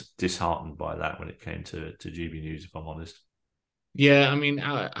bit disheartened by that when it came to GB News, if I'm honest. Yeah, I mean,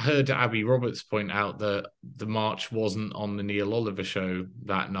 I heard Abby Roberts point out that the march wasn't on the Neil Oliver show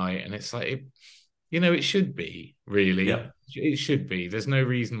that night. And it's like, it should be, really. Yeah. It should be. There's no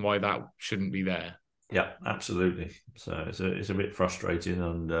reason why that shouldn't be there. Yeah, absolutely. So it's a bit frustrating,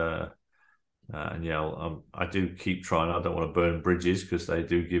 and I do keep trying. I don't want to burn bridges because they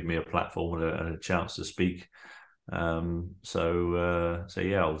do give me a platform and a chance to speak. So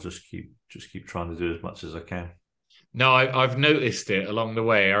I'll just keep trying to do as much as I can. No, I've noticed it along the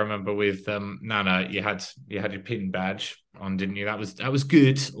way. I remember with Nana, you had your pin badge on, didn't you? That was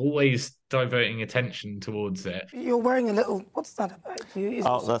good. Always diverting attention towards it. You're wearing a little. What's that about?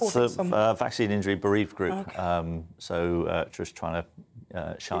 That's the Vaccine Injury Bereaved Group. Okay. Just trying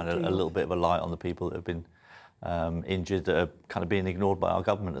to shine a little bit of a light on the people that have been injured, that are kind of being ignored by our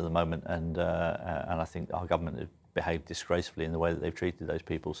government at the moment, and I think our government have behaved disgracefully in the way that they've treated those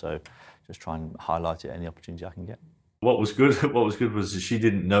people. So just try and highlight it any opportunity I can get. What was good was she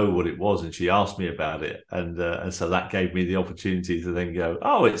didn't know what it was, and she asked me about it, and so that gave me the opportunity to then go,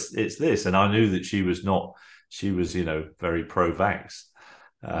 oh, it's this, and I knew that she was very pro-vax,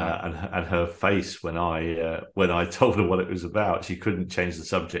 and her face when I told her what it was about, she couldn't change the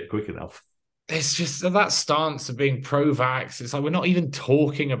subject quick enough. It's just that stance of being pro-vax. It's like we're not even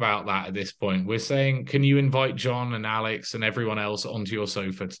talking about that at this point. We're saying, can you invite John and Alex and everyone else onto your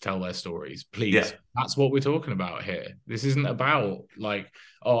sofa to tell their stories, please? Yeah. That's what we're talking about here. This isn't about like,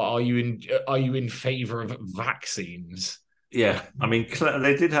 are you in favor of vaccines? Yeah, I mean,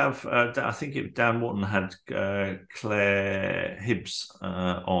 they did have. I think Dan Watton had Claire Hibbs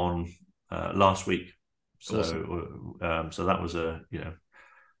on last week, so awesome. So that was a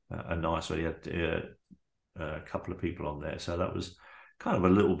nice one. He had a couple of people on there, so that was kind of a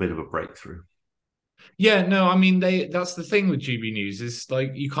little bit of a breakthrough. Yeah, no, I mean that's the thing with GB News is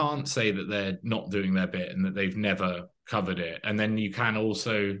like you can't say that they're not doing their bit and that they've never covered it. And then you can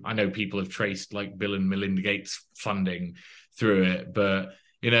also, I know people have traced like Bill and Melinda Gates funding through it, but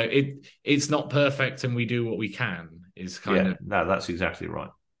it's not perfect and we do what we can is kind of no, that's exactly right.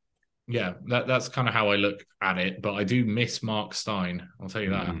 yeah, that's kind of how I look at it. But I do miss Mark Stein, I'll tell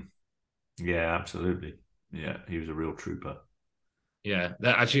you that. Yeah, absolutely. Yeah, he was a real trooper. Yeah,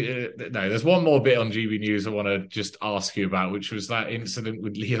 that actually, no, there's one more bit on GB News I want to just ask you about, which was that incident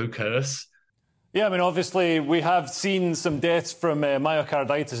with Leo Kearse. Yeah, I mean, obviously, we have seen some deaths from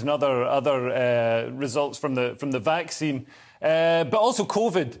myocarditis and other results from the vaccine, but also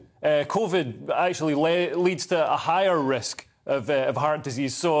COVID. COVID actually leads to a higher risk of heart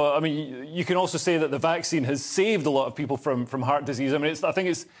disease. So, I mean, you can also say that the vaccine has saved a lot of people from heart disease. I mean, I think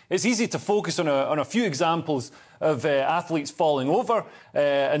it's easy to focus on a few examples of athletes falling over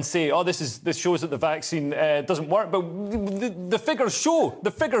and say, oh, this shows that the vaccine doesn't work. But the figures show.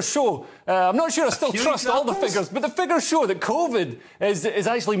 I'm not sure I still trust all the figures, but the figures show that COVID is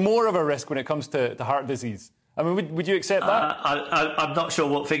actually more of a risk when it comes to heart disease. I mean, would you accept that? I'm not sure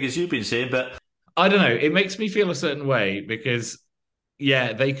what figures you've been seeing, but I don't know. It makes me feel a certain way because,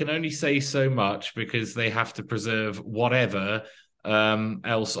 yeah, they can only say so much because they have to preserve whatever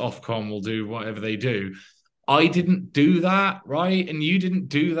else Ofcom will do, whatever they do. I didn't do that, right? And you didn't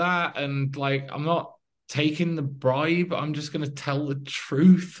do that. And like, I'm not taking the bribe. I'm just going to tell the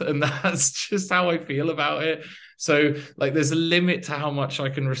truth. And that's just how I feel about it. So, like, there's a limit to how much I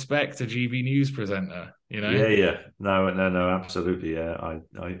can respect a GB News presenter, you know? Yeah. No, absolutely. Yeah,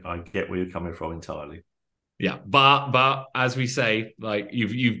 I get where you're coming from entirely. Yeah, but as we say, like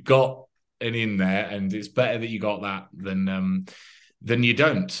you've got an in there, and it's better that you got that than you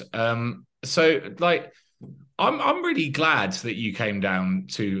don't. So like, I'm really glad that you came down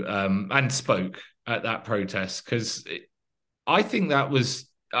to and spoke at that protest because I think that was.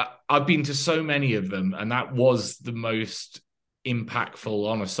 I've been to so many of them, and that was the most impactful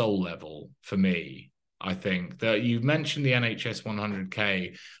on a soul level for me. I think that you mentioned the NHS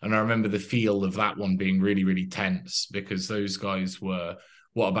 100K, and I remember the feel of that one being really, really tense because those guys were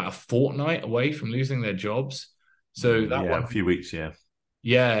about a fortnight away from losing their jobs. So that one, a few weeks,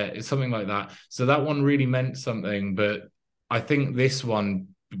 yeah, it's something like that. So that one really meant something, but I think this one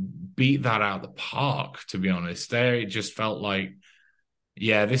beat that out of the park. To be honest, there it just felt like.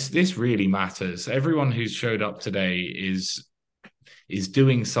 Yeah, this really matters. Everyone who's showed up today is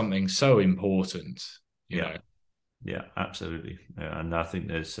doing something so important. You know? Yeah, absolutely. And I think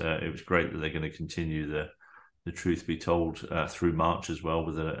it was great that they're going to continue the truth be told through March as well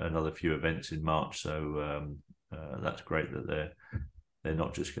with another few events in March. So that's great that they're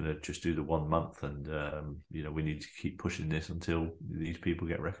not just going to just do the 1 month. And we need to keep pushing this until these people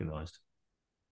get recognised.